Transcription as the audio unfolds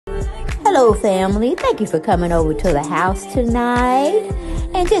Hello, family. Thank you for coming over to the house tonight.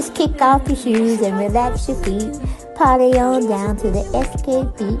 And just kick off your shoes and relax your feet. Party on down to the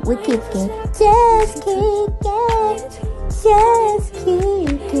SK beat. We're kicking. Just kicking. Just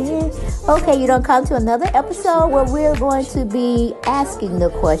kicking. Okay, you don't come to another episode where we're going to be asking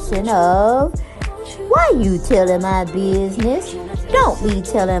the question of, why you telling my business? Don't be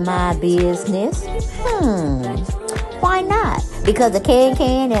telling my business. Why not? Because a can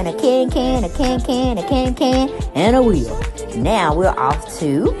and a can, a can, and a wheel. Now we're off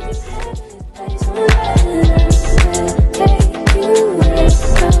to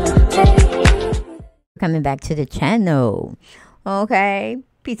coming back to the channel. Okay.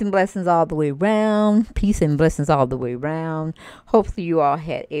 Peace and blessings all the way around. Peace and blessings all the way around. Hopefully you all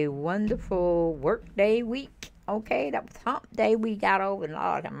had a wonderful work day week. Okay, that was hump day we got over, and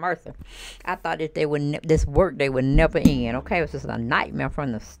Lord have mercy. I thought that this work day would never end. Okay, it was just a nightmare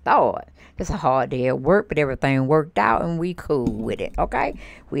from the start. Just a hard day at work, but everything worked out and we cool with it. Okay,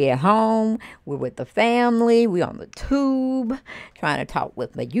 we at home, we're with the family, we on the tube, trying to talk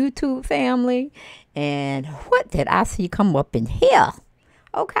with my YouTube family. And what did I see come up in here?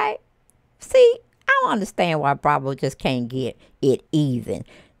 Okay, see, I don't understand why Bravo just can't get it even.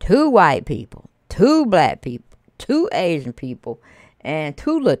 2 white people, 2 black people, 2 Asian people, and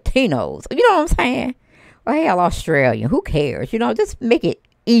 2 Latinos. You know what I'm saying? Or hell, Australian. Who cares? You know, just make it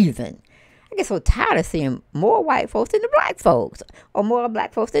even. I get so tired of seeing more white folks than the black folks, or more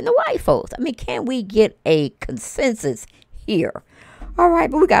black folks than the white folks. I mean, can't we get a consensus here? All right,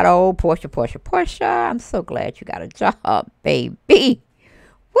 but we got old Porsha. I'm so glad you got a job, baby.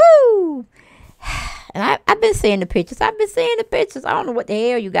 Woo! And I've been seeing the pictures. I don't know what the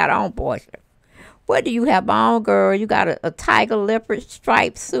hell you got on, Porsha. What do you have on, girl? You got a tiger leopard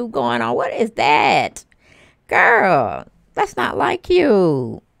striped suit going on. What is that? Girl, that's not like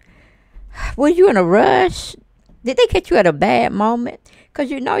you. Were you in a rush? Did they catch you at a bad moment? Because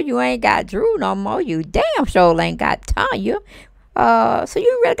you know you ain't got Drew no more. You damn sure ain't got Tanya. So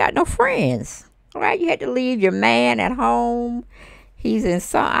you ain't really got no friends. All right? You had to leave your man at home. He's in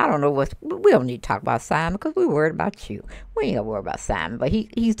some, I don't know what, we don't need to talk about Simon because we're worried about you. We ain't gonna worry about Simon, but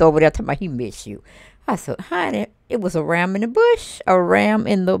he's over there talking about he miss you. I said, honey, it was a ram in the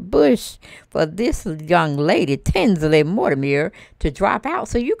bush for this young lady, Tinsley Mortimer, to drop out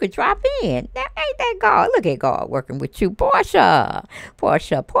so you could drop in. Now, ain't that God? Look at God working with you, Porsha.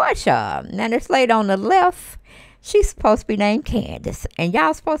 Now, this lady on the left, she's supposed to be named Candace, and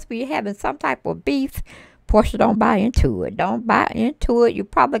y'all supposed to be having some type of beef. Porsha, don't buy into it. Don't buy into it. You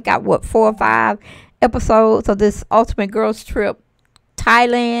probably got, 4 or 5 episodes of this Ultimate Girls Trip,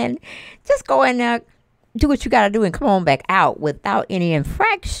 Thailand. Just go in there, do what you got to do, and come on back out without any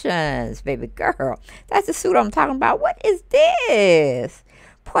infractions, baby girl. That's the suit I'm talking about. What is this?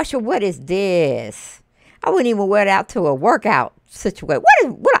 Porsha, what is this? I wouldn't even wear it out to a workout situation.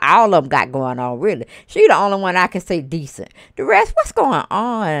 What all of them got going on, really? She the only one I can say decent. The rest, what's going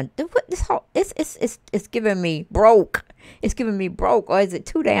on? This whole, it's giving me broke. It's giving me broke, or is it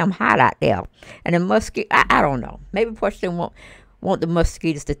too damn hot out there? And the mosquito, I don't know. Maybe Porsha didn't want the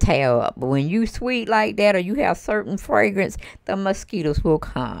mosquitoes to tear up. But when you sweet like that, or you have certain fragrance, the mosquitoes will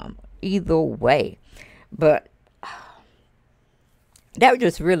come. Either way. But that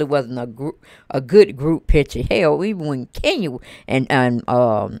just really wasn't a good group picture. Hell, even when Kenya and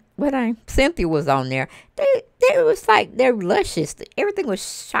Cynthia was on there, they was like, they're luscious. Everything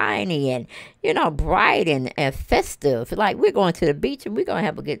was shiny and, you know, bright and festive. Like, we're going to the beach and we're going to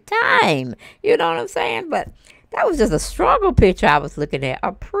have a good time. You know what I'm saying? But that was just a struggle picture I was looking at.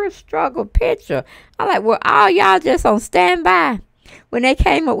 A pure struggle picture. I'm like, well, all y'all just on standby when they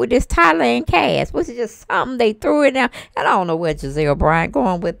came up with this Thailand cast? Was it just something they threw in there? And I don't know where Giselle Bryant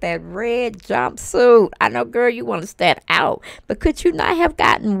going with that red jumpsuit. I know, girl, you want to stand out, but could you not have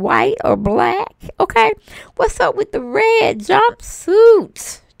gotten white or black? Okay, what's up with the red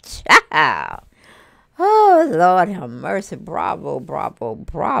jumpsuit? Child. Oh, Lord have mercy. Bravo.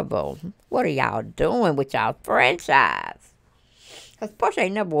 What are y'all doing with y'all franchise? Because Porsha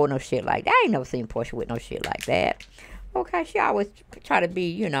ain't never wore no shit like that. I ain't never seen Porsha with no shit like that. Okay, she always try to be,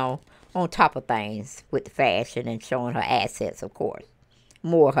 you know, on top of things with the fashion and showing her assets, of course.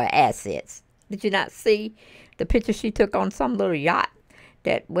 More of her assets. Did you not see the picture she took on some little yacht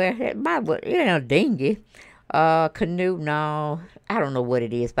that dinghy, canoe? No, I don't know what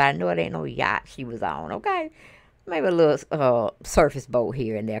it is, but I know it ain't no yacht she was on, okay? Maybe a little surface boat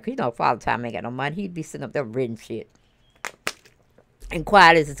here and there, because, you know, Father Time ain't got no money. He'd be sitting up there reading shit. And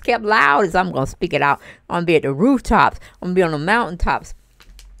quiet as it's kept, loud as I'm going to speak it out. I'm going to be at the rooftops. I'm going to be on the mountaintops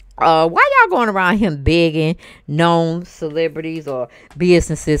Why y'all going around him begging known celebrities or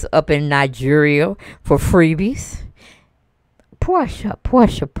businesses up in Nigeria for freebies?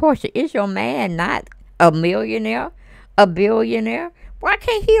 Porsha, is your man not a millionaire, a billionaire? Why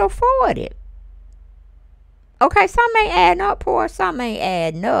can't he afford it? Okay, some ain't adding up, Porsha, some ain't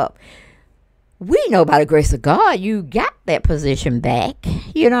adding up. We know by the grace of God you got that position back,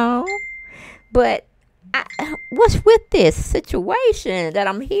 you know. But what's with this situation that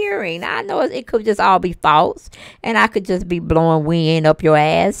I'm hearing? I know it could just all be false, and I could just be blowing wind up your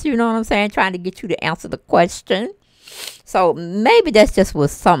ass, you know what I'm saying, trying to get you to answer the question. So maybe that's just what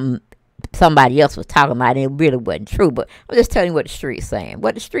somebody else was talking about, and it really wasn't true. But I'm just telling you what the streets saying.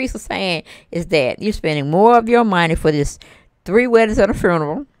 What the streets are saying is that you're spending more of your money for this 3 weddings and a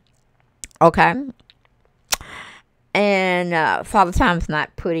funeral. Okay. And Father Time's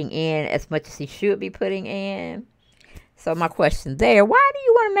not putting in as much as he should be putting in. So my question there, why do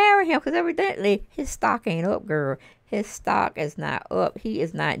you want to marry him? Because evidently his stock ain't up, girl. His stock is not up. He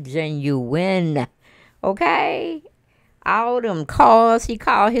is not genuine. Okay? All them cars he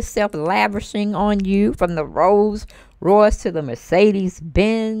called himself lavishing on you, from the Rolls Royce to the Mercedes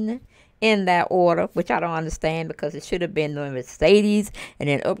Benz, in that order, which I don't understand, because it should have been the Mercedes and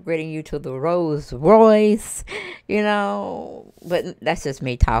then upgrading you to the Rolls Royce, you know. But that's just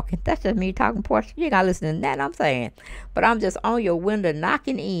me talking. That's just me talking, Porsha. You gotta listen to that I'm saying. But I'm just on your window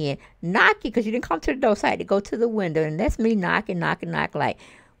knocking in. Knocking, because you didn't come to the door, so I had to go to the window. And that's me knocking, like,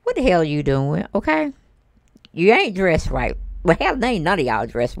 what the hell are you doing, okay? You ain't dressed right. Well, hell, ain't none of y'all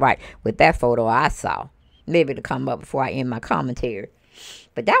dressed right with that photo I saw. Maybe to come up before I end my commentary.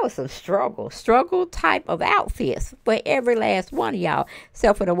 But that was some struggle type of outfits for every last one of y'all,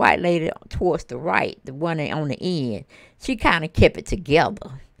 except for the white lady towards the right, the one on the end. She kind of kept it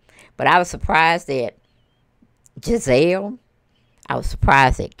together. But I was surprised at Giselle. I was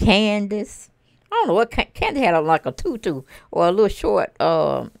surprised at Candace. I don't know what Candace had, like a tutu or a little short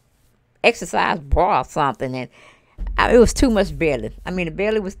exercise bra or something, and it was too much belly. I mean, the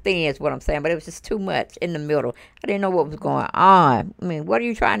belly was thin is what I'm saying, but it was just too much in the middle. I didn't know what was going on. I mean, what are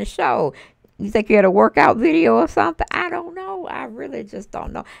you trying to show? You think you had a workout video or something? I don't know. I really just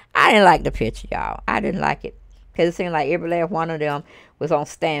don't know. I didn't like the picture, y'all. I didn't like it, because it seemed like every last one of them was on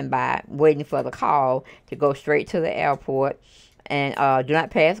standby, waiting for the call to go straight to the airport. And do not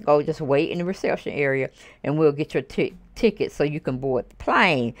pass go. Just wait in the reception area, and we'll get your ticket so you can board the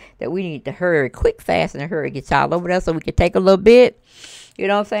plane. That we need to hurry, quick, fast, and hurry, get y'all over there so we can take a little bit. You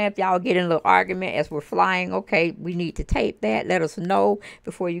know what I'm saying? If y'all get in a little argument as we're flying, okay, we need to tape that. Let us know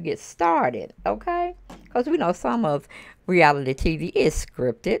before you get started, okay? Because we know some of reality TV is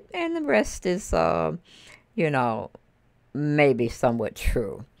scripted, and the rest is, you know, maybe somewhat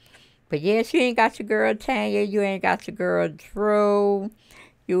true. But yes, you ain't got your girl Tanya. You ain't got your girl Drew.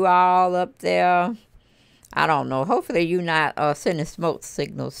 You all up there. I don't know. Hopefully you not sending smoke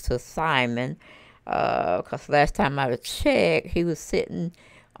signals to Simon. Because last time I checked, he was sitting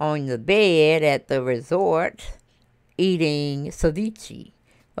on the bed at the resort eating ceviche.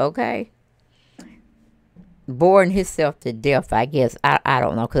 Okay? Boring himself to death, I guess. I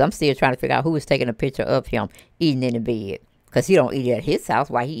don't know. Because I'm still trying to figure out who was taking a picture of him eating in the bed. Because he don't eat at his house.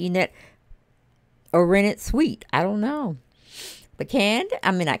 Why he eating at a rented suite? I don't know. But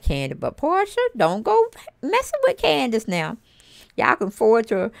not Candy, but Porsha, don't go messing with Candace now. Y'all can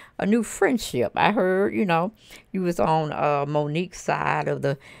forge a new friendship. I heard, you know, you was on Monique's side of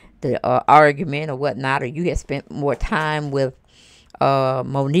the argument or whatnot, or you had spent more time with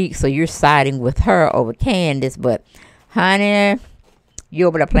Monique, so you're siding with her over Candace. But, honey, you're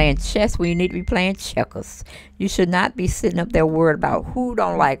over there playing chess when you need to be playing checkers. You should not be sitting up there worried about who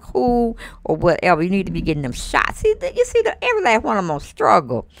don't like who or whatever. You need to be getting them shots. See, you see, every last one of them on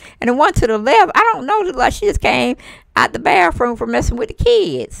struggle. And the one to the left, I don't know, like she just came out the bathroom for messing with the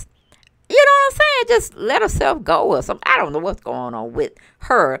kids. You know what I'm saying? Just let herself go or something. I don't know what's going on with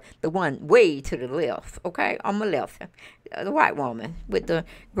her, the one way to the left, okay? On my left, the white woman with the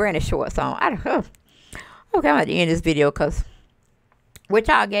granny shorts on. I don't know. Okay, I'm at the end of this video because what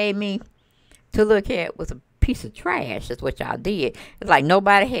y'all gave me to look at was a piece of trash. That's what y'all did. It's like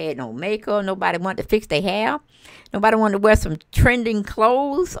nobody had no makeup. Nobody wanted to fix their hair. Nobody wanted to wear some trending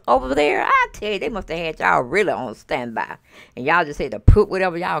clothes over there. I tell you, they must have had y'all really on standby. And y'all just had to put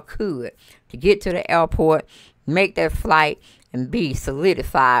whatever y'all could to get to the airport, make that flight, and be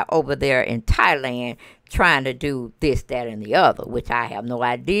solidified over there in Thailand trying to do this, that, and the other, which I have no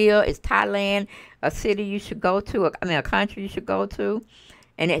idea. Is Thailand a city you should go to? A country you should go to?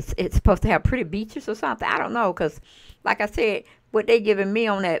 And it's supposed to have pretty beaches or something? I don't know, because, like I said, what they giving me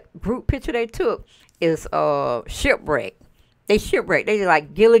on that group picture they took is shipwreck. They shipwrecked. They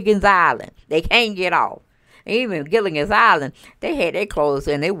like Gilligan's Island. They can't get off. Even Gilligan's Island, they had their clothes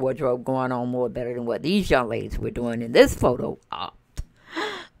and their wardrobe going on more better than what these young ladies were doing in this photo op.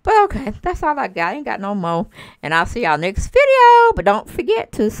 But okay, that's all I got. I ain't got no more. And I'll see y'all next video. But don't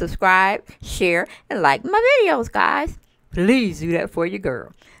forget to subscribe, share, and like my videos, guys. Please do that for your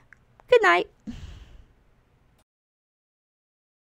girl. Good night.